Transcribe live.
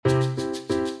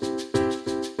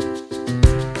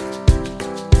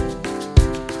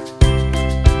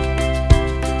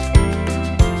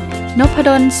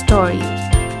Noppadan Story.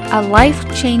 A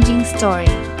life-changing story.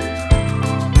ส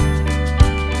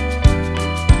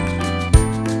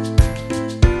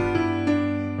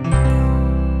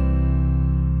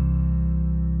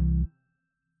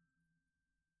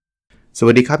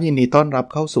วัสดีครับยินดีต้อนรับ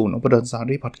เข้าสู่นพดล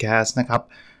Story Podcast นะครับ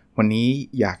วันนี้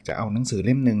อยากจะเอาหนังสือเ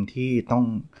ล่มหนึ่งที่ต้อง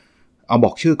เอาบ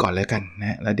อกชื่อก่อนเลยกันน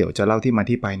ะแล้วเดี๋ยวจะเล่าที่มา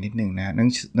ที่ไปนิดนึงนะห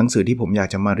นังสือที่ผมอยาก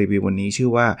จะมารีวิววันนี้ชื่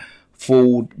อว่า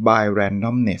Fooled by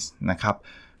Randomness นะครับ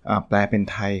แปลเป็น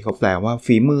ไทยเขาแปลว่า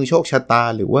ฝีมือโชคชะตา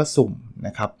หรือว่าสุ่มน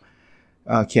ะครับ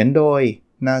เขียนโดย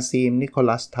นาซีมนิโค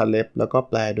ลัสทาเลบแล้วก็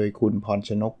แปลโดยคุณพรช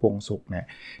นกพงสุขนะ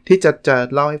ที่จะ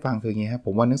เล่าให้ฟังคืออย่างนี้ครับผ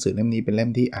มว่าหนังสือเล่มนี้เป็นเล่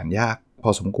มที่อ่านยากพอ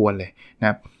สมควรเลยนะค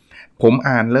รับผม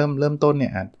อ่านเริ่มต้นเนี่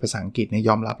ยอ่านภาษาอังกฤษเนี่ยย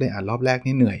อมรับเลยอ่านรอบแรก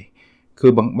นี่เหนื่อยคื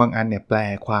อบางอันเนี่ยแปล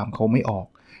ความเขาไม่ออก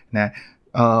นะ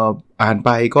อ่านไป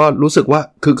ก็รู้สึกว่า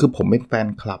คือผมเป็นแฟน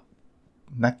คลับ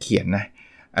นักเขียนนะ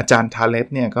อาจารย์ทาเลบ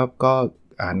เนี่ยก็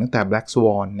อ่านตั้งแต่ Black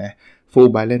Swan นะ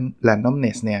Fooled by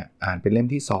Randomness เนี่ยอ่านเป็นเล่ม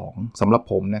ที่2สำหรับ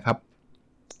ผมนะครับ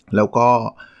แล้วก็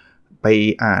ไป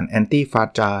อ่าน Anti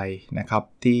Fragile นะครับ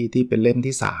ที่เป็นเล่ม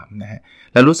ที่3นะฮะ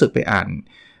แล้วรู้สึกไปอ่าน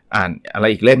อะไร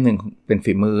อีกเล่มหนึ่งเป็น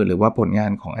ฝีมือหรือว่าผลงา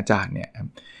นของอาจารย์เนี่ย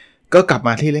ก็กลับม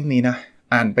าที่เล่มนี้นะ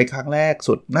อ่านไปครั้งแรก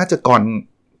สุดน่าจะก่อน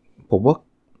ผมว่า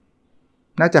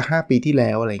น่าจะ5ปีที่แ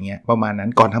ล้วอะไรเงี้ยประมาณนั้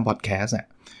นก่อนทำพอดแคสต์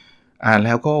อ่านแ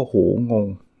ล้วก็โหงง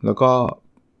แล้วก็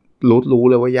รู้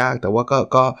เลยว่ายากแต่ว่า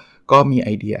ก็มีไอ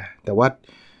เดียแต่ว่า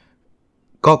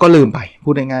ก็ลืมไปพู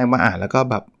ดง่ายๆมาอ่านแล้วก็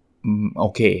แบบโอ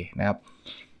เคนะครับ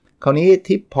คราวนี้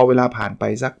ที่พอเวลาผ่านไป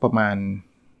สักประมาณ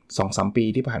 2-3 ปี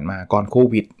ที่ผ่านมาก่อนโค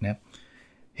วิดนะ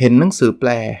เห็นหนังสือแปล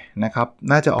นะครับ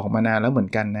น่าจะออกมานานแล้วเหมือน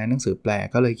กันนะหนังสือแปล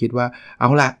ก็เลยคิดว่าเอา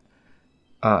ละ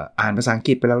อ่านภาษาอังก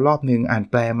ฤษไปแล้วรอบนึงอ่าน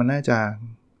แปลมันน่าจะ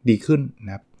ดีขึ้นน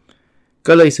ะครับ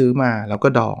ก็เลยซื้อมาแล้วก็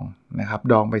ดองนะครับ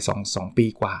ดองไป2 ปี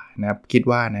กว่านะครับคิด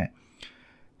ว่านะ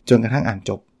จนกระทั่งอ่าน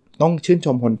จบต้องชื่นช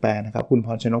มคนแปลนะครับคุณพ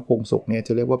รชนกพงสุขเนี่ยจ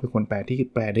ะเรียกว่าเป็นคนแปลที่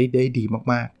แปลได้ดี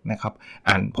มากๆนะครับ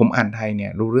ผมอ่านไทยเนี่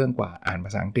ยรู้เรื่องกว่าอ่านภ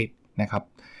าษาอังกฤษนะครับ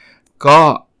ก็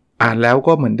อ่านแล้ว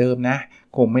ก็เหมือนเดิมนะ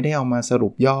คงไม่ได้เอามาสรุ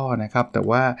ปย่อนะครับแต่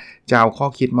ว่าจะเอาข้อ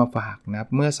คิดมาฝากนะครับ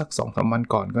เมื่อสัก 2-3 วัน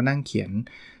ก่อนก็นั่งเขียน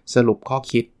สรุปข้อ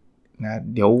คิดนะ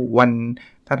เดี๋ยววัน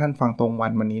ถ้าท่านฟังตรง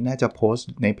วันนี้น่าจะโพสต์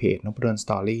ในเพจนพดลส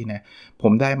ตอรี่นะผ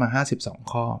มได้มา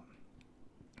52ข้อ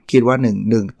คิดว่า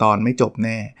1ตอนไม่จบแ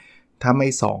น่ถ้าไม่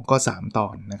2ก็3ตอ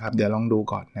นนะครับเดี๋ยวลองดู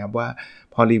ก่อนนะครับว่า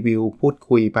พอรีวิวพูด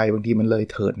คุยไปบางทีมันเลย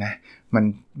เถิดนะ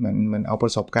มันเอาปร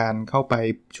ะสบการณ์เข้าไป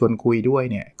ชวนคุยด้วย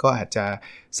เนี่ยก็อาจจะ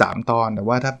3ตอนแต่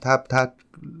ว่าถ้า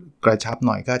กระชับห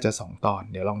น่อยก็จะ2ตอน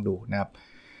เดี๋ยวลองดูนะครับ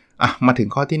มาถึง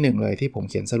ข้อที่1เลยที่ผม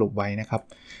เขียนสรุปไว้นะครับ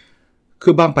คื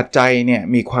อบางปัจจัยเนี่ย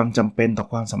มีความจำเป็นต่อ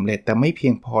ความสำเร็จแต่ไม่เพี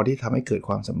ยงพอที่ทำให้เกิดค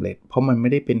วามสำเร็จเพราะมันไม่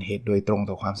ได้เป็นเหตุโดยตรง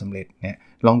ต่อความสำเร็จเนี่ย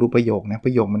ลองดูประโยคนะป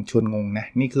ระโยคมันชวนงงนะ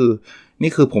นี่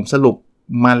คือผมสรุป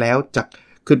มาแล้วจาก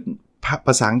คือภ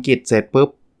าษาอังกฤษเสร็จปุ๊บ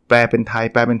แปลเป็นไทย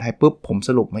ปุ๊บผมส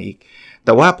รุปมาอีกแ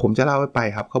ต่ว่าผมจะเล่าไป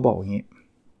ครับเขาบอกอย่างนี้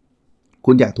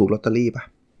คุณอยากถูกลอตเตอรี่ป่ะ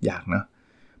อยากเนาะ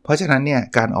เพราะฉะนั้นเนี่ย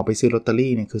การออกไปซื้อลอตเตอ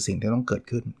รี่เนี่ยคือสิ่งที่ต้องเกิด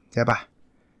ขึ้นใช่ป่ะ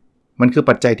มันคือ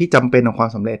ปัจจัยที่จำเป็นต่อความ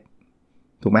สำเร็จ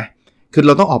ถูกไหมคือเ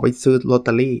ราต้องออกไปซื้อลอตเต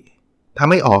อรี่ถ้า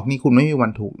ไม่ออกนี่คุณไม่มีวั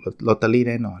นถูกลอตเตอรี่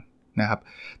แน่นอนนะครับ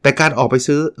แต่การออกไป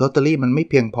ซื้อลอตเตอรี่มันไม่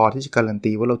เพียงพอที่จะการัน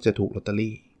ตีว่าเราจะถูกลอตเตอ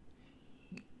รี่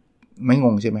ไม่ง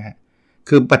งใช่ไหมฮะ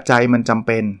คือปัจจัยมันจำเ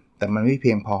ป็นแต่มันไม่เ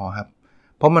พียงพอครับ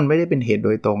เพราะมันไม่ได้เป็นเหตุโด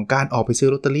ยตรงการออกไปซื้อ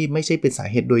ลอตเตอรี่ไม่ใช่เป็นสา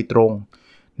เหตุโดยตรง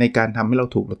ในการทำให้เรา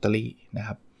ถูกลอตเตอรี่นะค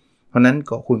รับเพราะนั้น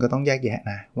ก็คุณก็ต้องแยกแยะ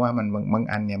นะว่ามันบาง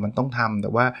อันเนี่ยมันต้องทำแต่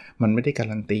ว่ามันไม่ได้กา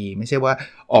รันตีไม่ใช่ว่า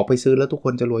ออกไปซื้อแล้วทุกค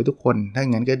นจะรวยทุกคนถ้าอย่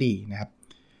างนั้นก็ดีนะครับ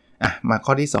มาข้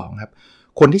อที่2ครับ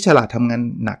คนที่ฉลาดทำงาน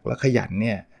หนักและขยันเ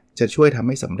นี่ยจะช่วยทำใ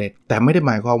ห้สำเร็จแต่ไม่ได้ห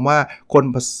มายความว่าคน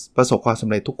ประสบความสำ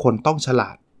เร็จทุกคนต้องฉล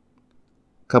าด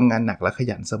ทำงานหนักและข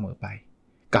ยันเสมอไป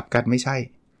กลับกันไม่ใช่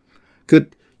คือ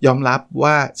ยอมรับ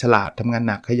ว่าฉลาดทำงาน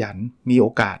หนักขยันมีโอ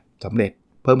กาสสำเร็จ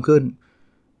เพิ่มขึ้น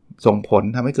ส่งผล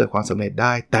ทำให้เกิดความสำเร็จไ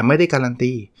ด้แต่ไม่ได้การัน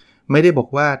ตีไม่ได้บอก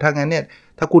ว่าถ้างั้นเนี่ย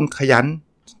ถ้าคุณขยัน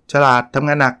ฉลาดทำ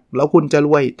งานหนักแล้วคุณจะร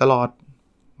วยตลอด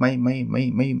ไม่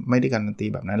ได้การันตี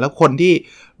แบบนั้นแล้วคนที่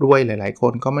รวยหลายๆค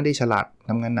นก็ไม่ได้ฉลาด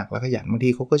ทำงานหนักและขยันบางที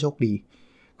เขาก็โชคดี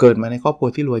เกิดมาในครอบครัว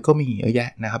ที่รวยก็มีเยอะแยะ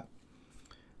นะครับ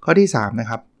ข้อที่3นะ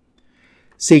ครับ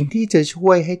สิ่งที่จะช่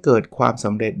วยให้เกิดความส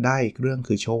ำเร็จได้อีกเรื่อง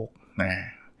คือโชค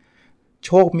โ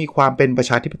ชคมีความเป็นประ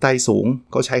ชาธิปไตยสูง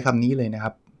เขาใช้คำนี้เลยนะค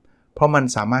รับเพราะมัน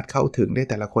สามารถเข้าถึงได้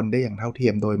แต่ละคนได้อย่างเท่าเที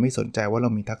ยมโดยไม่สนใจว่าเรา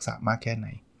มีทักษะมากแค่ไหน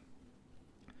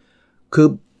คือ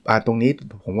ตรงนี้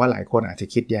ผมว่าหลายคนอาจจะ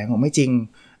คิดแย้งว่าไม่จริง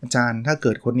อาจารย์ถ้าเ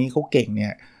กิดคนนี้เขาเก่งเนี่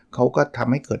ยเขาก็ท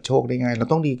ำให้เกิดโชคได้ไงเรา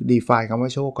ต้องdefine คำว่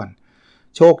าโชคก่อน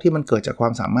โชคที่มันเกิดจากควา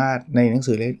มสามารถในหนัง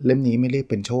สือเล่มนี้ไม่เรียก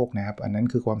เป็นโชคนะครับอันนั้น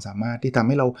คือความสามารถที่ทำใ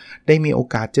ห้เราได้มีโอ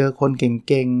กาสเจอคนเ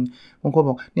ก่งๆบางคน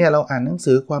บอกเนี่ยเราอ่านหนัง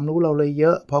สือความรู้เราเลยเย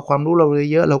อะพอความรู้เราเลย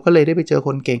เยอะเราก็เลยได้ไปเจอค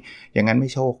นเก่งอย่างนั้นไม่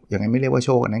โชคอย่างนั้นไม่เรียกว่าโ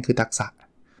ชคอันนั้นคือทักษะ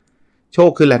โชค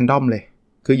คือแรนดอมเลย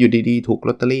คืออยู่ดีๆถูกล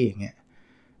อตเตอรี่อย่างเงี้ย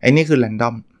ไอ้นี่คือแรนด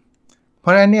อมเพรา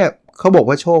ะฉะนั้นเนี่ยเขาบอก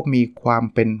ว่าโชคมีความ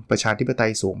เป็นประชาธิปไต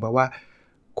ยสูงเพราะว่า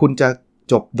คุณจะ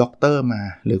จบด็อกเตอร์มา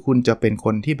หรือคุณจะเป็นค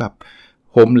นที่แบบ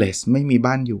โฮมเลสไม่มี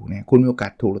บ้านอยู่เนี่ยคุณมีโอกา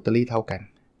สถูกลอตเตอรี่เท่ากัน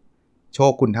โช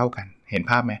คคุณเท่ากันเห็น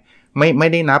ภาพไหมไม่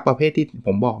ได้นับประเภทที่ผ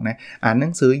มบอกนะอ่านหนั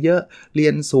งสือเยอะเรี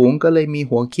ยนสูงก็เลยมี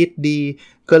หัวคิดดี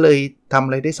ก็เลยทำอ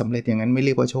ะไรได้สำเร็จอย่างนั้นไม่เ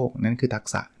รียกว่าโชคนั่นคือทัก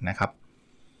ษะนะครับ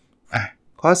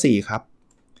ข้อ4ครับ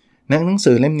หนัง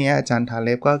สือเล่มนี้อาจารย์ทาเล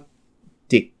บก็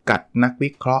จิกกัดนักวิ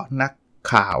เคราะห์นัก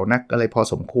ข่าวนักอะไรพอ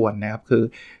สมควรนะครับคือ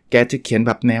แกจะเขียนแ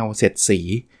บบแนวเสร็จสี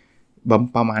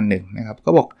ประมาณหนึ่งนะครับ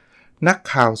ก็บอกนัก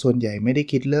ข่าวส่วนใหญ่ไม่ได้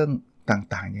คิดเรื่อง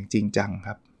ต่างๆอย่างจริงจังค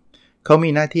รับเขามี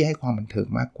หน้าที่ให้ความบันเทิง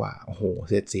มากกว่าโอ้โห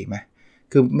เสร็จสีไหม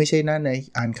คือไม่ใช่หน้าใน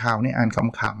อ่านข่าวเนี่ยอ่านข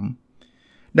ำ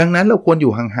ๆดังนั้นเราควรอ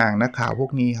ยู่ห่างๆนักข่าวพว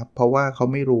กนี้ครับเพราะว่าเขา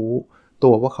ไม่รู้ตั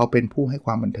วว่าเขาเป็นผู้ให้ค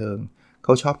วามบันเทิงเข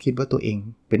าชอบคิดว่าตัวเอง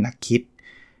เป็นนักคิด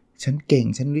ฉันเก่ง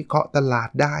ฉันวิเคราะห์ตลาด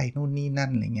ได้นู่นนี่นั่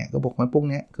นอะไรเงี้ยก็บอกว่าพวก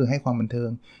นี้คือให้ความบันเทิง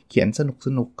เขียนส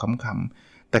นุกขำ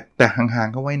ๆแต่ห่าง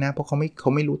ๆเขาไว้นะเพราะเขา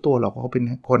ไม่รู้ตัวหรอกว่าเขาเป็น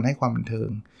คนให้ความบันเทิง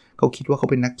เขาคิดว่าเขา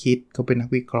เป็นนักคิดเขาเป็นนัก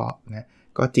วิเคราะห์นะ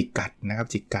ก็จิกกัดนะครับ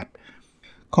จิกกัด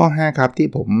ข้อ5ครับที่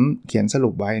ผมเขียนสรุ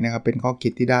ปไว้นะครับเป็นข้อคิ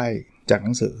ดที่ได้จากห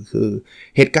นังสือคือ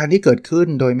เหตุการณ์ที่เกิดขึ้น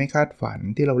โดยไม่คาดฝัน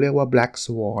ที่เราเรียกว่า Black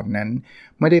Swan นั้น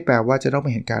ไม่ได้แปลว่าจะต้องเป็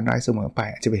นเหตุการณ์ร้ายเสมอไป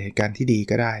อาจจะเป็นเหตุการณ์ที่ดี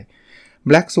ก็ได้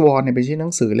Black Swan เนี่ยเป็นชื่อหนั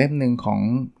งสือเล่มหนึ่งของ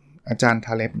อาจารย์ท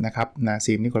าเลบนะครับนา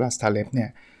ซิมนิโคลัสทาเลบเนี่ย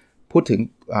พูดถึง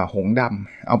หงส์ด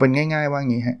ำเอาเป็นง่ายๆว่า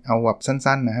งี้ฮะเอาแบบ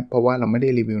สั้นๆนะครับเพราะว่าเราไม่ได้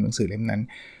รีวิวหนังสือเล่มนั้น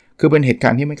คือเป็นเหตุกา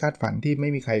รณ์ที่ไม่คาดฝันที่ไม่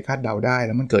มีใครคาดเดาได้แ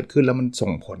ล้วมันเกิดขึ้นแล้วมันส่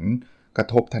งผลกระ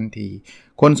ทบทันที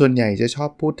คนส่วนใหญ่จะชอบ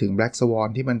พูดถึง Black Swan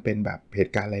ที่มันเป็นแบบเห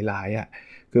ตุการณ์ร้ายๆอ่ะ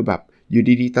คือแบบอยู่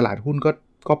ดีๆตลาดหุ้น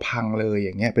ก็พังเลยอ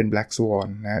ย่างเงี้ยเป็น Black Swan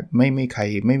นะไม่มีใค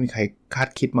รคาด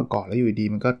คิดมาก่อนแล้วอยู่ดี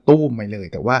มันก็ตู้มไปเลย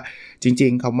แต่ว่าจริ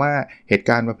งๆคำว่าเหตุ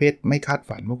การณ์ประเภทไม่คาด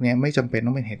ฝันพวกนี้ไม่จำเป็นต้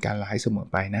องเป็นเหตุการณ์ร้ายเสมอ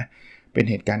ไปนะเป็น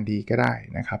เหตุการณ์ดีก็ได้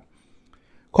นะครับ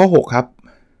ข้อ6ครับ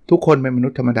ทุกคนเป็นมนุ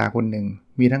ษย์ธรรมดาคนหนึ่ง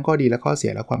มีทั้งข้อดีและข้อเสี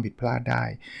ยและความผิดพลาดได้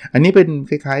อันนี้เป็น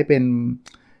คล้ายๆเป็น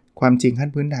ความจริงขั้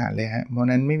นพื้นฐานเลยฮะเพราะ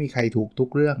นั้นไม่มีใครถูกทุก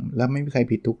เรื่องและไม่มีใคร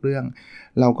ผิดทุกเรื่อง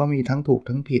เราก็มีทั้งถูก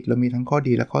ทั้งผิดเรามีทั้งข้อ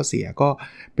ดีและข้อเสียก็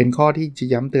เป็นข้อที่จะ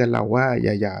ย้ำเตือนเราว่า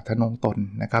อย่าทะนงตน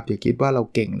นะครับอย่าคิดว่าเรา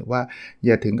เก่งหรือว่าอ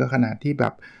ย่าถึงกับขนาดที่แบ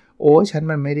บโอ้ฉัน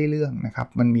มันไม่ได้เรื่องนะครับ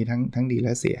มันมีทั้งดีแล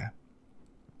ะเสีย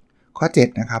ข้อ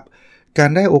7นะครับการ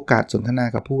ได้โอกาสสนทนา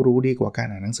กับผู้รู้ดีกว่าการ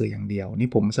อ่านหนังสืออย่างเดียวนี่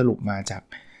ผมสรุปมาจาก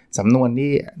สำนวน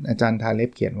ที่อาจารย์ทาเล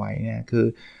บเขียนไว้เนี่ย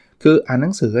คืออ่านห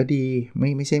นังสือก็ดี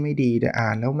ไม่ใช่ไม่ดีแต่อ่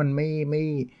านแล้วมันไม่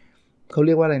เขาเ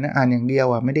รียกว่าอะไรนะอ่านอย่างเดียว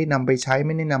อ่ะไม่ได้นำไปใช้ไ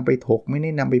ม่ได้นำไปถกไม่ได้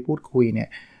นำไปพูดคุยเนี่ย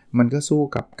มันก็สู้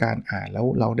กับการอ่านแล้ว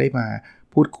เราได้มา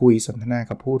พูดคุยสนทนา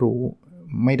กับผู้รู้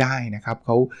ไม่ได้นะครับเข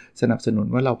าสนับสนุน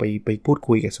ว่าเราไปพูด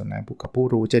คุยกับสนทนากับผู้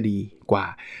รู้จะดีกว่า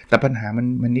แต่ปัญหา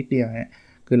มันนิดเดียวฮะ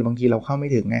คือบางทีเราเข้าไม่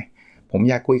ถึงไงผม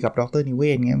อยากคุยกับดร.นิเว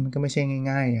ศน์เงี้ยมันก็ไม่ใช่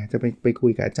ง่ายๆจะไปคุ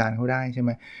ยกับอาจารย์เขาได้ใช่ไห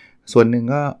มส่วนหนึ่ง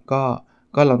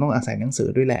ก็เราต้องอาศัยหนังสือ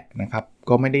ด้วยแหละนะครับ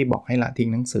ก็ไม่ได้บอกให้ละทิ้ง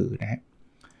หนังสือนะฮะ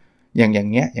อย่าง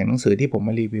เงี้ยอย่างหนังสือที่ผมม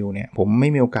ารีวิวเนี่ยผมไม่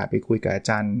มีโอกาสไปคุยกับอา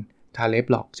จารย์ทาเลบ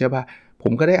หรอกใช่ป่ะผ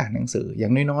มก็ได้อ่านหนังสืออย่า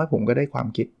งน้อยๆผมก็ได้ความ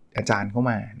คิดอาจารย์เข้า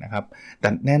มานะครับแต่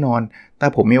แน่นอนถ้า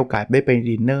ผมมีโอกาสได้ไป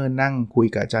ดินเนอร์นั่งคุย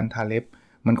กับอาจารย์ทาเลบ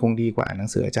มันคงดีกว่าอ่านหนั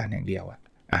งสืออาจารย์อย่างเดียว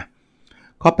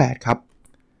ข้อ8ครับ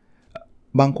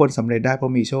บางคนสำเร็จได้เพรา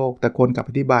ะมีโชคแต่คนกลับ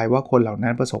อธิบายว่าคนเหล่า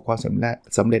นั้นประสบความส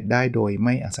ำเร็จได้โดยไ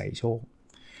ม่อาศัยโชค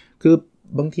คือ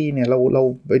บางทีเนี่ยเ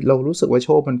รารู้สึกว่าโช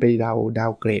คมันไปดา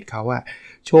วเกรดเขาอะ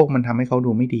โชคมันทำให้เขา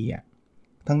ดูไม่ดีอะ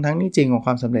ทั้งนี่จริงของค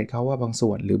วามสำเร็จเขาว่าบางส่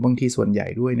วนหรือบางทีส่วนใหญ่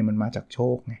ด้วยเนี่ยมันมาจากโช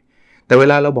คไงแต่เว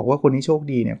ลาเราบอกว่าคนนี้โชค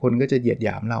ดีเนี่ยคนก็จะเหยียดหย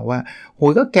ามเราว่าโห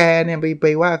ยก็แกเนี่ยไป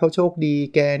ว่าเขาโชคดี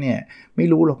แกเนี่ยไม่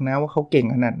รู้หรอกนะว่าเขาเก่ง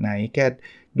ขนาดไหนแก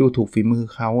ดูถูกฝีมือ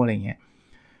เขาอะไรเงี้ย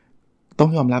ต้อ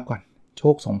งยอมรับก่อนโช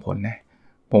คส่งผลนะ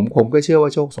ผมก็เชื่อว่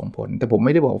าโชคส่งผลแต่ผมไ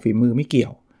ม่ได้บอกฝีมือไม่เกี่ย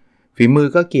วฝีมือ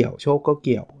ก็เกี่ยวโชคก็เ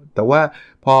กี่ยวแต่ว่า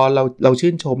พอเรา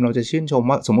ชื่นชมเราจะชื่นชม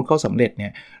ว่าสมมุติเขาสำเร็จเนี่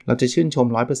ยเราจะชื่นชม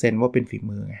 100% ว่าเป็นฝี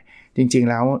มือไงจริงๆ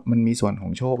แล้วมันมีส่วนขอ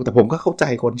งโชคแต่ผมก็เข้าใจ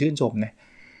คนชื่นชมนะ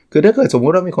คือถ้าเกิดสมมุ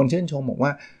ติว่ามีคนชื่นชมบอกว่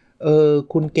า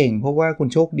คุณเก่งเพราะว่าคุณ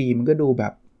โชคดีมันก็ดูแบ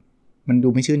บมันดู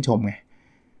ไม่ชื่นชมไง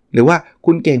หรือว่า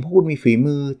คุณเก่งเพราะคุณมีฝี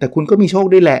มือแต่คุณก็มีโชค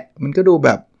ด้วยแหละมันก็ดูแ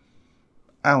บบ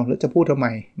อ้าวแล้วจะพูดทำไม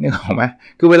นึกออกไหม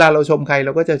คือเวลาเราชมใครเร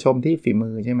าก็จะชมที่ฝีมื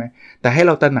อใช่ไหมแต่ให้เ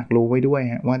ราตระหนักรู้ไว้ด้วย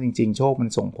ว่าจริงๆโชคมัน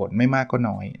ส่งผลไม่มากก็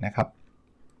น้อยนะครับ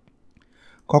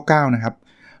ข้อ9นะครับ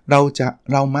เ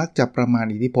รามักจะประมาณ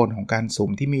อิทธิพลของการสุ่ม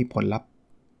ที่มีผลลัพธ์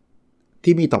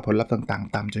ที่มีต่อผลลัพธ์ต่าง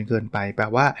ๆต่ำจนเกินไปแปล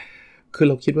ว่าคือเ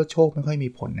ราคิดว่าโชคไม่ค่อยมี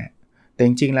ผลเนี่ยแต่จ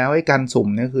ริงๆแล้วไอ้การสุ่ม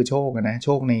เนี่ยคือโชคนะโช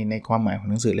คในความหมายของ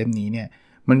หนังสือเล่มนี้เนี่ย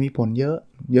มันมีผลเย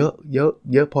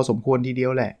อะพอสมควรทีเดีย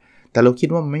วแหละแต่เราคิด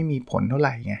ว่ามันไม่มีผลเท่าไห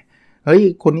ร่ไงเฮ้ย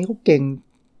คนนี้เขาเก่ง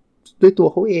ด้วยตัว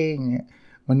เขาเองเนี่ย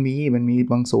มันมี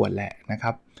บางส่วนแหละนะค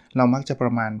รับเรามักจะปร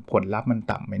ะมาณผลลัพธ์มัน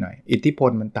ต่ำไปหน่อยอิทธิพ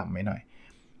ลมันต่ำไปหน่อย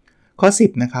ข้อ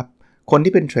10นะครับคน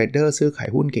ที่เป็นเทรดเดอร์ซื้อขาย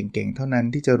หุ้นเก่งๆเท่านั้น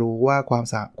ที่จะรู้ว่าคว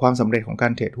ามสำเร็จของกา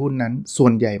รเทรดหุ้นนั้นส่ว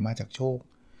นใหญ่มาจากโชค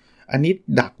อันนี้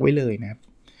ดักไว้เลยนะครับ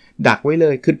ดักไว้เล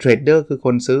ยคือเทรดเดอร์คือค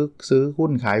นซื้อหุ้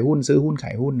นขายหุ้นซื้อหุ้นข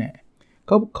ายหุ้นเนี่ย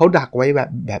เขาดักไว้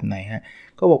แบบไหนฮะ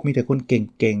ก็บอกมีแต่คนเ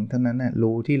ก่งๆเท่านั้นนะ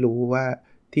รู้ว่า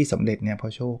ที่สำเร็จเนี่ยเพรา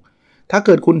ะโชคถ้าเ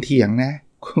กิดคุณเถียงนะ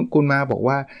คุณมาบอก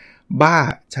ว่าบ้า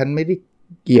ฉันไม่ได้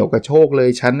เกี่ยวกับโชคเลย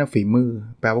ฉันน่ะฝีมือ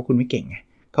แปลว่าคุณไม่เก่งไง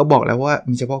เขาบอกแล้วว่า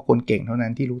มีเฉพาะคนเก่งเท่านั้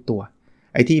นที่รู้ตัว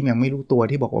ไอ้ที่ยังไม่รู้ตัว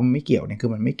ที่บอกว่ามันไม่เกี่ยวเนี่ยคื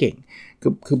อมันไม่เก่ง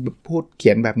คือพูดเขี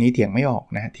ยนแบบนี้เถียงไม่ออก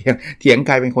นะเถียง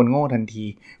กลายเป็นคนโง่ทันที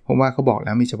เพราะว่าเขาบอกแ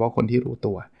ล้วมีเฉพาะคนที่รู้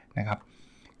ตัวนะครับ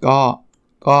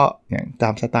ก็อย่างตา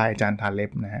มสไตล์อาจารย์ทาเล็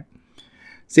บนะฮะ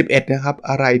11นะครับ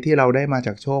อะไรที่เราได้มาจ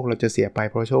ากโชคเราจะเสียไป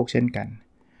เพราะโชคเช่นกัน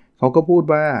เขาก็พูด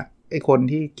ว่าไอ้คน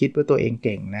ที่คิดว่าตัวเองเ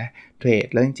ก่งนะเทรด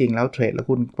แล้วจริงๆแล้วเทรดแล้ว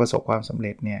คุณประสบความสำเ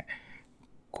ร็จเนี่ย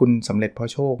คุณสำเร็จเพราะ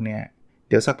โชคเนี่ย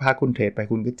เดี๋ยวสักพักคุณเทรดไป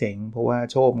คุณก็เจ๋งเพราะว่า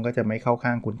โชคมันก็จะไม่เข้าข้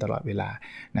างคุณตลอดเวลา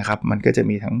นะครับมันก็จะ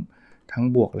มีทั้ง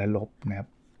บวกและลบนะครับ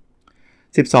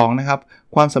12นะครับ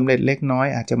ความสำเร็จเล็กน้อย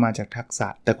อาจจะมาจากทักษะ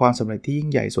แต่ความสำเร็จที่ยิ่ง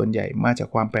ใหญ่ส่วนใหญ่มาจาก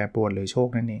ความแปรปรวนหรือโชค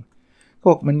นั่นเองก็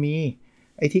บอกมันมี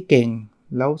ไอ้ที่เก่ง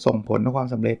แล้วส่งผลต่อความ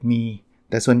สำเร็จมี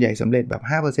แต่ส่วนใหญ่สำเร็จแบบ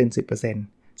 5%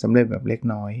 10% สำเร็จแบบเล็ก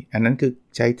น้อยอันนั้นคือ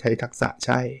ใช้ทักษะใ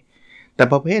ช่แต่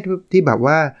ประเภทที่แบบ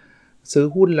ว่าซื้อ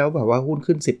หุ้นแล้วแบบว่าหุ้น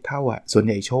ขึ้น10เท่าอ่ะส่วน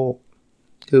ใหญ่โชค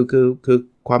คือ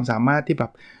ความสามารถที่แบ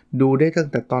บดูได้ตั้ง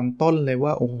แต่ตอนต้นเลย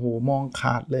ว่าโอ้โหมองข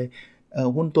าดเลย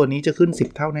หุ้นตัวนี้จะขึ้น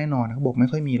10เท่าแน่นอนเขาบอกไม่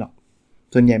ค่อยมีหรอก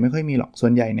ส่วนใหญ่ไม่ค่อยมีหรอกส่ว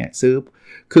นใหญ่เนี่ยซื้อ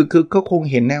คือก็คง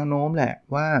เห็นแนวโน้มแหละ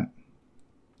ว่า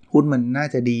หุ้นมันน่า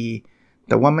จะดี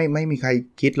แต่ว่าไม่มีใคร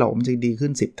คิดหรอกมันจะดีขึ้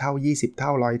น10เท่า20เท่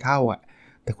า100เท่าอ่ะ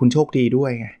แต่คุณโชคดีด้ว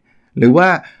ยไงหรือว่า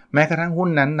แม้กระทั่งหุ้น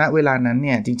นั้นณเวลานั้นเ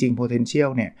นี่ยจริงๆ potential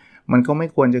เนี่ยมันก็ไม่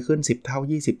ควรจะขึ้น10เท่า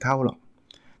20เท่าหรอก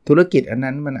ธุรกิจอัน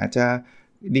นั้นมันอาจจะ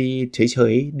ดีเฉ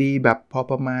ยๆดีแบบพอ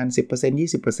ประมาณ 10%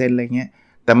 20% อะไรเงี้ย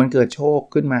แต่มันเกิดโชค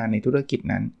ขึ้นมาในธุรกิจ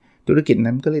นั้น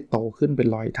ก็เลยโตขึ้นเป็น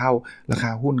100เท่าราค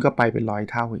าหุ้นก็ไปเป็น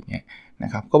100เท่าอย่างเงี้ยน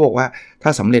ะครับก็บอกว่าถ้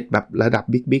าสำเร็จแบบระดับ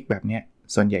บิ๊กแบบเนี้ย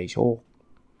ส่วนใหญ่โชค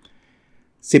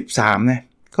13นะ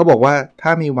เขาบอกว่าถ้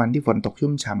ามีวันที่ฝนตกชุ่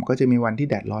มฉ่ำก็จะมีวันที่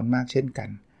แดดร้อนมากเช่นกัน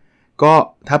ก็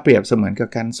ถ้าเปรียบเสมือนกับ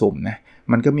การสุ่มนะ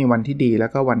มันก็มีวันที่ดีแล้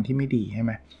วก็วันที่ไม่ดีใช่ไห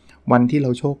มวันที่เร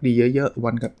าโชคดีเยอะๆ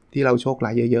วันกับที่เราโชคร้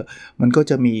ายเยอะๆมันก็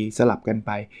จะมีสลับกันไ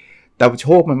ปแต่โช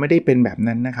คมันไม่ได้เป็นแบบ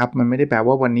นั้นนะครับมันไม่ได้แปล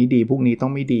ว่าวันนี้ดีพรุ่งนี้ต้อ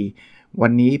งไม่ดีวั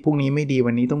นนี้พรุ่งนี้ไม่ดี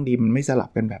วันนี้ต้องดีมันไม่สลับ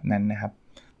กันแบบนั้นนะครับ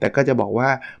แต่ก็จะบอกว่า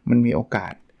มันมีโอกา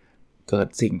สเกิด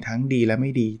สิ่งทั้งดีและไ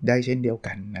ม่ดีได้เช่นเดียว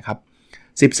กันนะครับ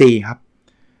14ครับ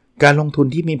การลงทุน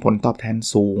ที่มีผลตอบแทน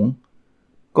สูง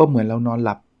ก็เหมือนเรานอนห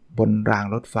ลับบนราง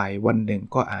รถไฟวันหนึ่ง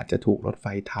ก็อาจจะถูกรถไฟ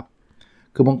ทับ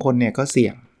คือบางคนเนี่ยก็เสี่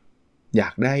ยงอยา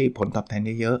กได้ผลตอบแทน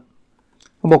เยอะ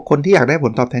ๆเขาบอกคนที่อยากได้ผ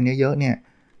ลตอบแทนเยอะๆเนี่ย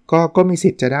ก็มีสิ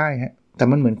ทธิ์จะได้ฮะแต่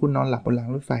มันเหมือนคุณนอนหลับบนราง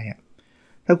รถไฟอ่ะ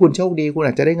ถ้าคุณโชคดีคุณอ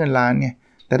าจจะได้เงินล้านไง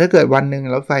แต่ถ้าเกิดวันนึง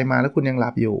รถไฟมาแล้วคุณยังหลั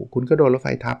บอยู่คุณก็โดนรถไฟ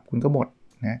ทับคุณก็หมด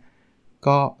นะ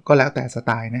ก็แล้วแต่สไ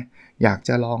ตล์นะอยากจ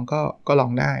ะลองก็ลอ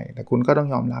งได้แต่คุณก็ต้อง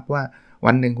ยอมรับว่า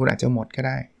วันหนึ่งคุณอาจจะหมดก็ไ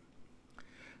ด้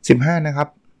15นะครับ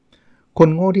คน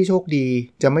โง่ที่โชคดี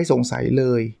จะไม่สงสัยเล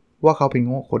ยว่าเขาเป็น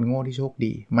คนโง่ที่โชค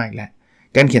ดีไม่แหละ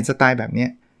การเขียนสไตล์แบบนี้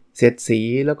เสร็จสี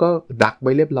แล้วก็ดักไ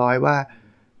ว้เรียบร้อยว่า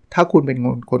ถ้าคุณเป็น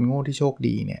คนโง่ที่โชค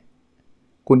ดีเนี่ย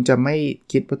คุณจะไม่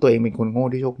คิดว่าตัวเองเป็นคนโง่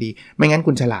ที่โชคดีไม่งั้น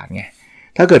คุณฉลาดไง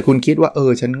ถ้าเกิดคุณคิดว่า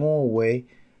ฉันโง่เว้ย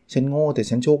ฉันโง่แต่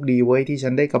ฉันโชคดีเว้ยที่ฉั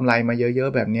นได้กำไรมาเยอะ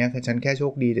ๆแบบนี้ฉันแค่โช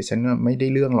คดีแต่ฉันไม่ได้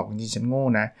เรื่องหรอกจริงฉันโง่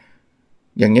นะ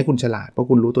อย่างนี้คุณฉลาดเพราะ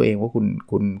คุณรู้ตัวเองว่า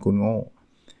คุณโง่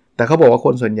แต่เขาบอกว่าค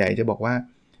นส่วนใหญ่จะบอกว่า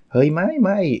เฮ้ยไ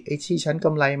ม่ไอ้ที่ฉันก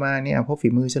ำไรมาเนี่ยเพราะฝี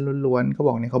มือฉันล้วนๆเขาบ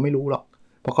อกเนี่ยเขาไม่รู้หรอก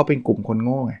เพราะเขาเป็นกลุ่มคนโ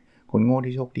ง่ไงคนโง่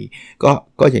ที่โชคดี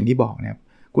ก็อย่างที่บอกนะครับ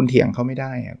คุณเถียงเขาไม่ไ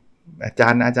ด้อาจา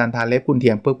รย์ทาเล็บคุณเถี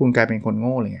ยงเพื่อคุณกลายเป็นคนโ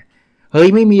ง่เลยไงเฮ้ย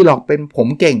ไม่มีหรอกเป็นผม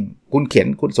เก่งคุณเขียน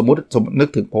คุณสมมตินึก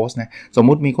ถึงโพสต์นะสมม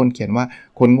ติมีคนเขียนว่า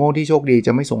คนโง่ที่โชคดีจ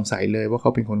ะไม่สงสัยเลยว่าเข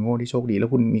าเป็นคนโง่ที่โชคดีแล้ว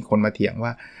คุณมีคนมาเถียงว่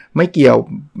าไม่เกี่ยว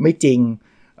ไม่จริง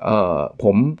ผ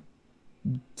ม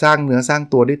สร้างเนื้อสร้าง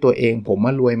ตัวด้วยตัวเองผมม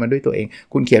ารวยมาด้วยตัวเอง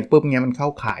คุณเขียนปุ๊บเงี้ยมันเข้า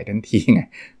ข่ายทันทีไง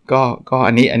ก็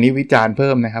อันนี้วิจารณ์เ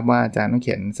พิ่มนะครับว่าอาจารย์ต้องเ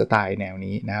ขียนสไตล์แนว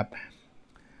นี้นะครับ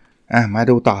มา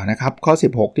ดูต่อนะครับข้อ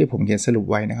16ที่ผมเขียนสรุป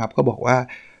ไว้นะครับก็บอกว่า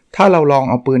ถ้าเราลอง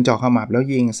เอาปืนจ่อขมับแล้ว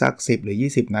ยิงสัก10หรือ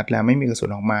20นัดแล้วไม่มีกระสุ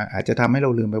นออกมาอาจจะทำให้เรา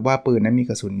ลืมไปว่าปืนนั้นมี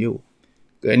กระสุนอยู่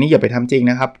อันนี้อย่าไปทำจริง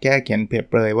นะครับแค่เขียนเ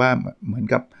ปรยว่าเหมือน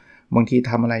กับบางที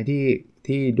ทำอะไร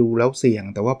ที่ดูแล้วเสี่ยง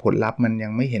แต่ว่าผลลัพธ์มันยั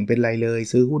งไม่เห็นเป็นไรเลย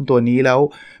ซื้อหุ้นตัวนี้แล้ว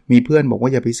มีเพื่อนบอกว่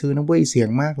าอย่าไปซื้อนะเว้ยเสี่ยง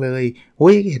มากเลยโอ้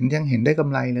ยยังเห็นได้ก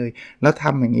ำไรเลยแล้วท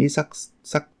ำอย่างนี้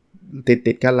สัก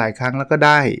ติดกันหลายครั้งแล้วก็ไ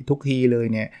ด้ทุกทีเลย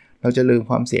เนี่ยเราจะลืม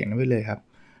ความเสี่ยงนั้นไปเลยครับ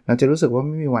เราจะรู้สึกว่าไ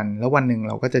ม่มีวันแล้ววันหนึ่ง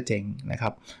เราก็จะเจ๊งนะครั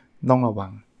บต้องระวั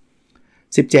ง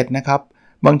17นะครับ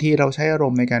บางทีเราใช้อาร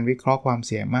มณ์ในการวิเคราะห์ความเ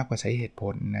สี่ยงมากกว่าใช้เหตุผ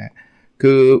ลนะ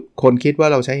คือคนคิดว่า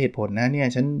เราใช้เหตุผลนะเนี่ย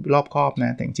ฉันรอบคอบน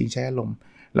ะแต่จริงๆใช้อารมณ์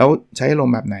แล้วใช้อารม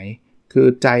ณ์แบบไหนคือ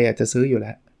ใจอาจจะซื้ออยู่แ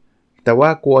ล้วแต่ว่า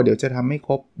กลัวเดี๋ยวจะทำไม่ค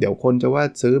รบเดี๋ยวคนจะว่า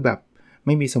ซื้อแบบไ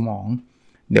ม่มีสมอง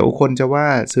เดี๋ยวคนจะว่า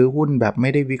ซื้อหุ้นแบบไม่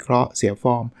ได้วิเคราะห์เสียฟ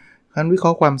อร์มการวิเครา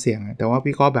ะห์ความเสี่ยงแต่ว่า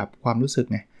วิเคราะห์แบบความรู้สึก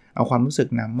ไงเอาความรู้สึก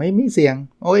นำไม่เสี่ยง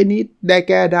โอ้ยอันนี้ได้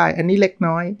แก้ได้อันนี้เล็ก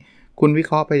น้อยคุณวิเ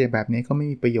คราะห์ไปแบบนี้ก็ไม่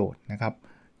มีประโยชน์นะครับ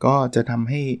ก็จะทำ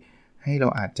ให้เรา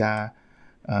อาจจะ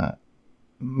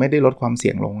ไม่ได้ลดความเ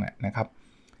สี่ยงลงนะครับ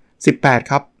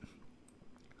18ครับ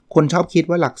คนชอบคิด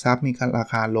ว่าหลักทรัพย์มีรา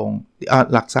คาลง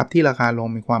หลักทรัพย์ที่ราคาลง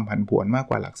มีความผันผวนมาก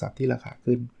กว่าหลักทรัพย์ที่ราคา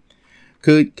ขึ้น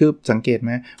คือสังเกตไห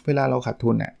มเวลาเราขาดทุ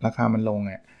นราคามันลง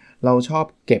เราชอบ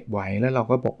เก็บไว้แล้วเรา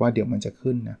ก็บอกว่าเดี๋ยวมันจะ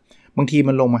ขึ้นนะบางที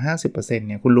มันลงมา 50% เ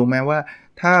นี่ยคุณรู้ไหมว่า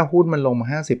ถ้าหุ้นมันลงม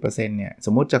า 50% เนี่ยส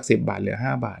มมุติจาก10บาทเหลือ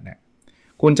5บาทนะ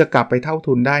คุณจะกลับไปเท่า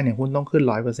ทุนได้เนี่ยหุ้นต้องขึ้น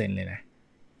 100% เลยนะ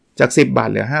จาก10บาท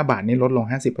เหลือ5บาทนี่ลดลง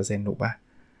 50% ถูกป่ะ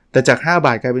แต่จาก5บ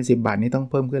าทกลายเป็น10บาทนี่ต้อง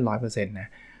เพิ่มขึ้น 100% นะ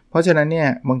เพราะฉะนั้นเนี่ย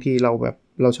บางทีเ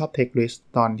ราชอบ take risk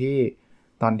ตอน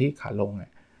ที่ขาลง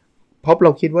เพราะเร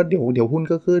าคิดว่าเดี๋ยวหุ้น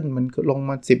ก็ขึ้นมันลง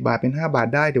มา10บาทเป็น5บาท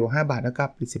ได้เดี๋ยว5บาทแล้วกลับ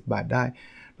เป็น10บาทได้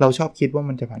เราชอบคิดว่า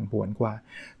มันจะผันผวนกว่า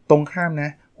ตรงข้ามนะ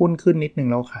หุ้นขึ้นนิดนึง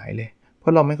เราขายเลยเพรา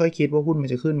ะเราไม่ค่อยคิดว่าหุ้นมัน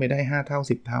จะขึ้นไปได้5เท่า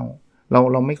10เท่า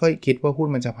เราไม่ค่อยคิดว่าหุ้น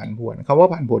มันจะผันผวนคำว่า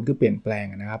ผันผวนคือเปลี่ยนแปลง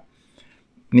นะครับ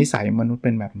นิสัยมนุษย์เ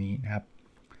ป็นแบบนี้นะครับ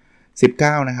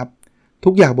19นะครับทุ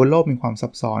กอย่างบนโลกมีความซั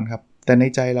บซ้อนครับแต่ใน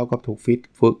ใจเรากับถูก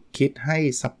ฝึก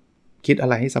คิดอะ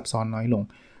ไรให้ซับซ้อนน้อยลง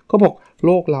ก็บอกโ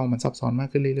ลกเรามันซับซ้อนมาก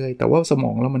ขึ้นเรื่อยๆแต่ว่าสม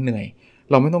องเรามันเหนื่อย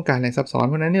เราไม่ต้องการอะไรซับซ้อน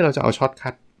เพราะนั้นนี่เราจะเอาช็อตคั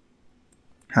ท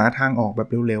หาทางออกแบบ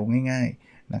เร็วๆง่าย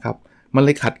ๆนะครับมันเล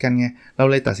ยขัดกันไงเรา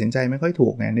เลยตัดสินใจไม่ค่อยถู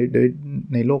กไง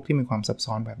ในโลกที่มีความซับ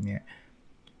ซ้อนแบบนี้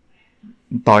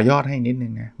ต่อยอดให้นิดนึ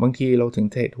งนะบางทีเราถึง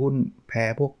เทรดหุ้นแพ้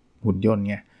พวกหุ่นยนต์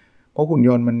ไงเพราะหุ่นย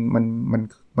นต์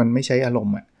มันไม่ใช้อารม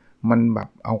ณ์มันแบบ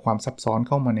เอาความซับซ้อนเ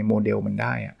ข้ามาในโมเดลมันไ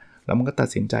ด้แล้วมันก็ตัด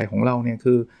สินใจของเราเนี่ย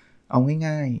คือเอา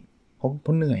ง่ายๆเพร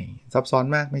าะเหนื่อยซับซ้อน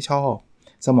มากไม่ชอบ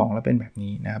สมองแล้วเป็นแบบ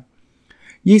นี้นะครับ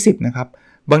20นะครับ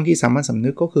บางทีสามัญสำนึ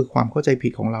กก็คือความเข้าใจผิ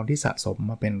ดของเราที่สะสม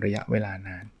มาเป็นระยะเวลาน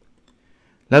าน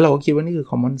แล้วเราก็คิดว่านี่คือ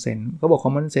common sense เขาบอก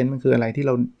common sense มันคืออะไรที่เ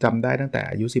ราจำได้ตั้งแต่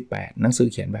อายุ18หนังสือ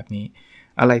เขียนแบบนี้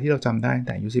อะไรที่เราจำได้ตั้งแ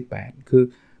ต่อายุ18คือ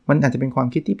มันอาจจะเป็นความ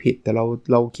คิดที่ผิดแต่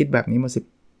เราคิดแบบนี้มา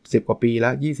10กว่าปีแล้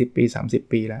ว20ปี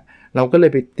30ปีแล้วเราก็เล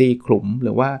ยไปตีขลุ่มห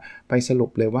รือว่าไปสรุ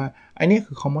ปเลยว่าไอ้นี่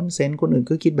คือ common sense คนอื่น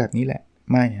ก็คิดแบบนี้แหละ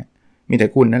ไม่มีแต่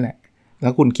คุณนั่นแหละแล้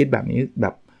วคุณคิดแบบนี้แบ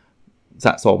บส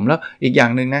ะสมแล้วอีกอย่า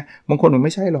งนึงนะบางคนมันไ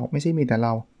ม่ใช่หรอกไม่ใช่มีแต่เร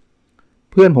า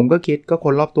เพื่อนผมก็คิดก็ค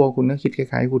นรอบตัวคุณก็คิดค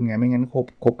ล้ายๆคุณไงไม่งั้น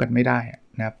คบกันไม่ได้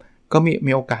นะครับก็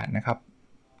มีโอกาสนะครับ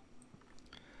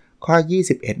ข้อ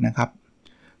21นะครับ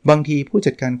บางทีผู้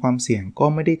จัดการความเสี่ยงก็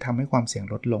ไม่ได้ทำให้ความเสี่ยง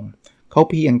ลดลงเขา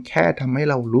เพียงแค่ทำให้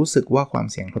เรารู้สึกว่าความ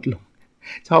เสี่ยงลดลง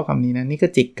ชอบคำนี้นะนี่ก็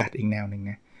จิกกัดอีกแนวนึง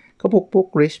นะก็พวก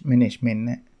risk management เ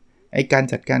นี่ยไอการ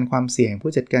จัดการความเสี่ยง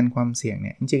ผู้จัดการความเสี่ยงเ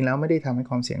นี่ยจริงๆแล้วไม่ได้ทำให้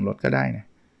ความเสี่ยงลดก็ได้นะ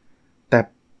แต่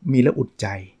มีแล้วอุ่นใจ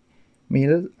มีแ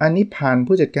ล้วอันนี้ผ่าน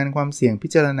ผู้จัดการความเสี่ยงพิ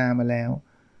จารณามาแล้ว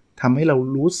ทำให้เรา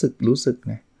รู้สึก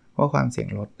นะว่าความเสี่ยง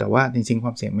ลดแต่ว่าจริงๆคว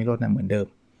ามเสี่ยงไม่ลดนะเหมือนเดิม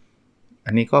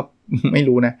อันนี้ก็ไม่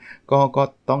รู้นะก็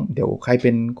ต้องเดี๋ยวใครเ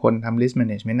ป็นคนทำ risk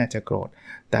management อาจจะโกรธ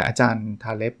แต่อาจารย์ท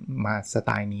าเลบมาสไต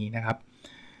ล์นี้นะครับ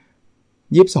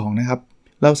22นะครับ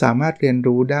เราสามารถเรียน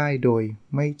รู้ได้โดย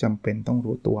ไม่จำเป็นต้อง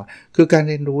รู้ตัวคือการ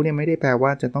เรียนรู้เนี่ยไม่ได้แปลว่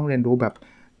าจะต้องเรียนรู้แบบ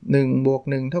1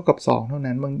 + 1 เท่ากับ2เท่า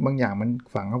นั้นบางอย่างมัน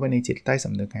ฝังเข้าไปในจิตใต้ส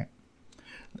ำนึก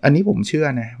อันนี้ผมเชื่อ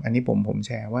นะอันนี้ผมแ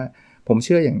ชร์ว่าผมเ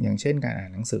ชื่ออย่างเช่นการอ่า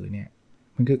นหนังสือเนี่ย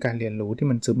มันคือการเรียนรู้ที่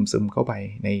มันซึมเข้าไป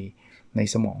ใน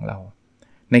สมองเรา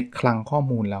ในคลังข้อ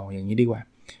มูลเราอย่างนี้ดีกว่า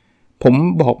ผม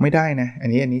บอกไม่ได้นะอัน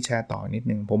นี้แชร์ต่อนิด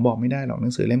นึงผมบอกไม่ได้หรอกหนั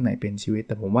งสือเล่มไหนเป็นชีวิตแ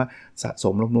ต่ผมว่าสะส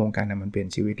มรวมๆกันมันเปลี่ยน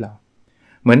ชีวิตเรา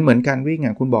เหมือนการวิ่ง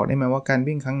คุณบอกได้ไหมว่าการ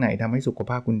วิ่งครั้งไหนทำให้สุข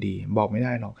ภาพคุณดีบอกไม่ไ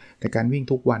ด้หรอกแต่การวิ่ง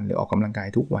ทุกวันหรือออกกำลังกาย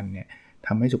ทุกวันเนี่ยท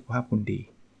ำให้สุขภาพคุณดี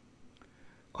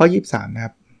ข้อ23นะค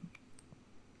รับ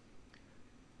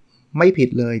ไม่ผิด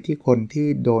เลยที่คนที่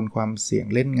โดนความเสี่ยง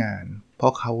เล่นงานเพรา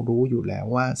ะเขารู้อยู่แล้ว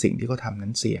ว่าสิ่งที่เขาทำนั้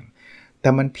นเสี่ยงแต่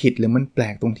มันผิดหรือมันแปล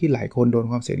กตรงที่หลายคนโดน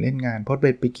ความเสี่ยงเล่นงานเพราะ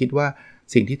ไปคิดว่า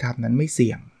สิ่งที่ทำนั้นไม่เ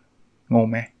สี่ยง งง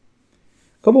ไหม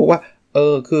เขาบอกว่า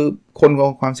คือคนกับ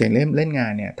ความเสี่ยงเล่นงา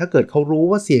นเนี่ยถ้าเกิดเขารู้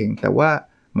ว่าเสี่ยงแต่ว่า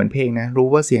เหมือนเพลงนะรู้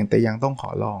ว่าเสี่ยงแต่ยังต้องขอ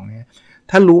ลองเนี่ย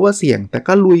ถ้ารู้ว่าเสี่ยงแต่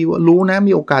ก็ลุยรู้นะ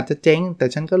มีโอกาสจะเจ๊งแต่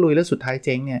ฉันก็ลุยแล้วสุดท้ายเ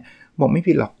จ๊งเนี่ยบอกไม่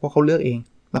ผิดหรอกเพราะเขาเลือกเอง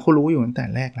แล้วเขารู้อยู่ตั้งแต่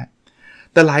แรกแล้ว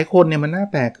แต่หลายคนเนี่ยมันน่า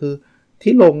แปลกคือ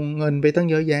ที่ลงเงินไปตั้ง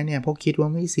เยอะแยะเนี่ยเพราะคิดว่า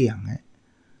ไม่เสี่ยงฮะ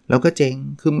แล้วก็เจ๊ง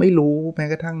คือไม่รู้แม้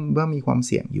กระทั่งว่ามีความเ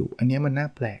สี่ยงอยู่อันนี้มันน่า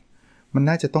แปลกมัน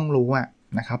น่าจะต้องรู้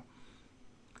นะครับ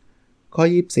ข้อ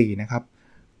24นะครับ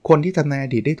คนที่ทำนายอ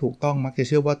ดีตได้ถูกต้องมักจะเ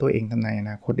ชื่อว่าตัวเองทำนายอ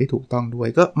นาคตได้ถูกต้องด้วย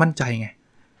ก็มั่นใจไง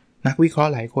นักวิเคราะ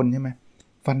ห์หลายคนใช่ไหม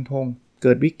ฟันธงเ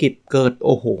กิดวิกฤตเกิดโ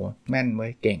อ้โหแม่นเว้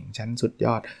ยเก่งชั้นสุดย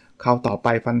อดคราวต่อไป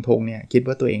ฟันธงเนี่ยคิด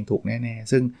ว่าตัวเองถูกแน่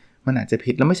ๆซึ่งมันอาจจะ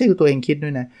ผิดแล้วไม่ใช่ตัวเองคิดด้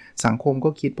วยนะสังคมก็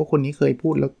คิดเพราะคนนี้เคยพู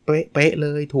ดแล้วเป๊ะเล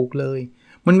ยถูกเลย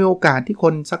มันมีโอกาสที่ค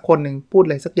นสักคนหนึ่งพูดอ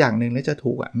ะไรสักอย่างหนึ่งแล้วจะ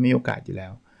ถูกมีโอกาสอยู่แล้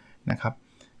วนะครับ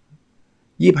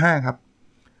25ครับ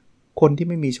คนที่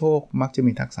ไม่มีโชคมักจะ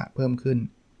มีทักษะเพิ่มขึ้น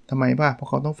ทำไมป่ะเพราะ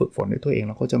เขาต้องฝึกฝนด้วยตัวเองแ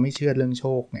ล้วเขาจะไม่เชื่อเรื่องโช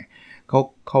คไงเ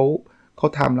ขา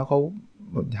ทำแล้วเขา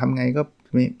ทำไงก็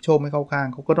โชคไม่เข้าข้าง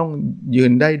เขาก็ต้องยื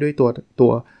นได้ด้วยตั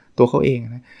วเขาเอง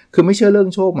นะคือไม่เชื่อเรื่อง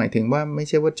โชคหมายถึงว่าไม่ใ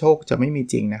ช่ว่าโชคจะไม่มี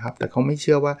จริงนะครับแต่เขาไม่เ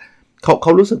ชื่อว่าเข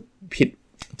ารู้สึกผิด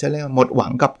จะเรียกหมดหวั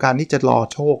งกับการที่จะรอ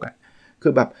โชคคื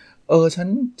อแบบฉัน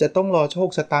จะต้องรอโชค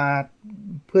ชะตา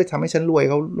เพื่อทำให้ฉันรวย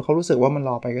เขารู้สึกว่ามัน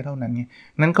รอไปก็เท่านั้นไง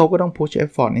นั้นเขาก็ต้อง push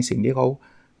effort ในสิ่งที่เขา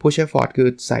push effort คือ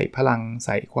ใส่พลังใ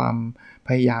ส่ความพ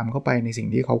ยายามเข้าไปในสิ่ง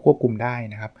ที่เขาควบคุมได้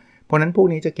นะครับเพราะนั้นพวก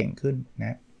นี้จะเก่งขึ้นน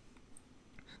ะ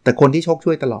แต่คนที่โชค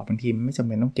ช่วยตลอดบางทีไม่จำเ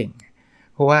ป็นต้องเก่ง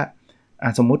เพราะว่า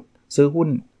สมมุติซื้อหุ้น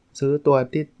ซื้อตัว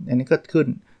ที่อันนี้ก็ขึ้น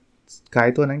ขาย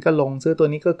ตัวนั้นก็ลงซื้อตัว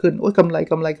นี้ก็ขึ้นโอ๊ยกำไร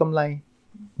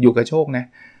อยู่กับโชคนะ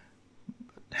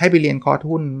ให้ไปเรียนคอร์ส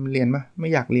หุ้นเรียนปะไม่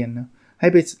อยากเรียนนะให้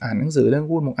ไปอ่านหนังสือเรื่อง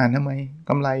หุ้นอ่านทำไม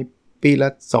กำไรปีละ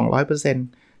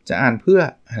 200% จะอ่านเพื่อ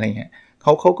อะไรเงี้ยเ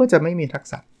ขาก็จะไม่มีทัก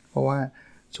ษะเพราะว่า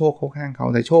โชคเขาข้างเขา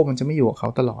แต่โชคมันจะไม่อยู่กับเขา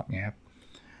ตลอดไงครับ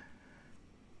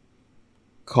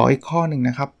ขออีกข้อหนึ่ง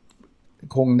นะครับ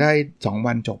คงได้2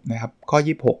วันจบนะครับข้อ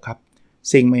26ครับ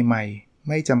สิ่งใหม่ๆ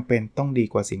ไม่จำเป็นต้องดี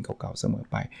กว่าสิ่งเก่าๆเสมอ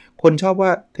ไปคนชอบว่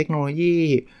าเทคโนโลยี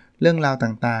เรื่องราว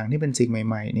ต่างๆที่เป็นสิ่งใ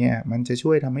หม่ๆเนี่ยมันจะช่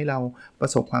วยทำให้เราปร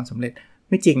ะสบความสำเร็จ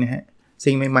ไม่จริงนะฮะ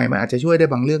สิ่งใหม่ๆมันอาจจะช่วยได้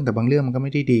บางเรื่องแต่บางเรื่องมันก็ไ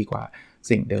ม่ได้ดีกว่า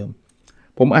สิ่งเดิม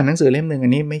ผมอ่านหนังสือเล่มนึงอั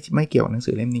นนี้ไม่เกี่ยวกับหนัง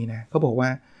สือเล่มนี้นะเขาบอกว่า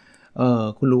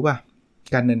คุณรู้ป่ะ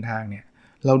การเดินทางเนี่ย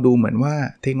เราดูเหมือนว่า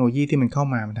เทคโนโลยีที่มันเข้า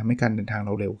มามันทำให้การเดินทางเร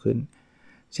าเร็วขึ้น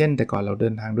เช่นแต่ก่อนเราเดิ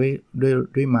นทาง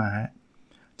ด้วยม้า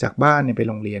จากบ้านเนี่ยไป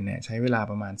โรงเรียนเนี่ยใช้เวลา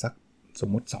ประมาณสักสม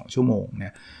มุติ2ชั่วโมงเนี่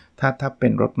ยถ้าเป็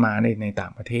นรถม้าในต่า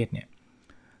งประเทศเนี่ย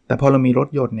แต่พอเรามีรถ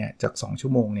ยนต์เนี่ยจาก2ชั่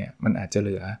วโมงเนี่ยมันอาจจะเห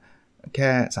ลือแค่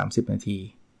30นาที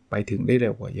ไปถึงได้เร็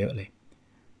วกว่าเยอะเลย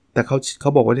แต่เขา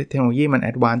บอกว่าเทคโนโลยีมันแอ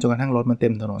ดวานซ์จนกระทั่งรถมันเต็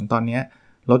มถนนตอนนี้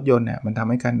รถยนต์เนี่ยมันทำ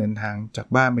ให้การเดินทางจาก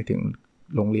บ้านไปถึง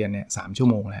โรงเรียนเนี่ย3ชั่ว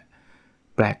โมงแล้ว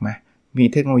แปลกไหมมี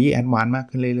เทคโนโลยีแอดวานซ์มาก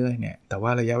ขึ้นเรื่อยๆเนี่ยแต่ว่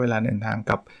าระยะเวลาเดินทาง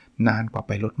กับนานกว่าไ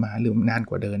ปรถม้าหรือนาน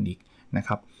กว่าเดินอีกนะค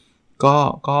รับ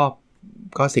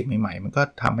ก็สิ่งใหม่ๆมันก็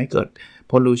ทำให้เกิด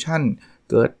pollution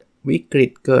เกิดวิกฤ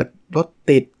ตเกิดรถ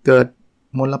ติดเกิด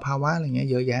มลภาวะอะไรเงี้ย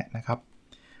เยอะแยะนะครับ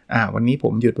วันนี้ผ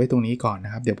มหยุดไว้ตรงนี้ก่อนน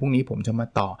ะครับเดี๋ยวพรุ่งนี้ผมจะมา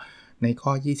ต่อในข้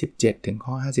อ27ถึง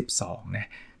ข้อ52นะ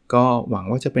ก็หวัง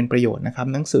ว่าจะเป็นประโยชน์นะครับ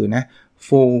หนังสือนะ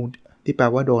Fool ที่แปล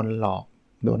ว่าโดนหลอก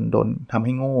โดนทำใ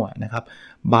ห้โง่นะครับ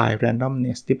by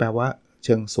Randomness ที่แปลว่าเ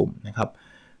ชิงสุ่มนะครับ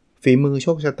ฝีมือโช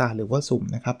คชะตาหรือว่าสุ่ม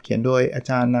นะครับเขียนโดยอา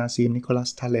จารย์นาซีมนิโคลัส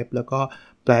ทาเลบแล้วก็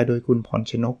แปลโดยคุณพร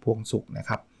ชนกพวงสุขนะค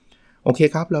รับโอเค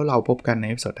ครับแล้วเราพบกันใน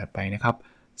เอพิโซดถัดไปนะครับ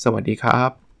สวัสดีครั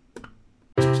บ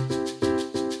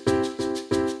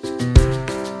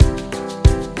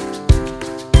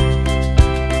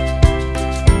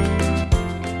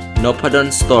นพดล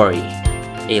Story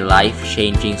A life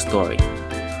changing story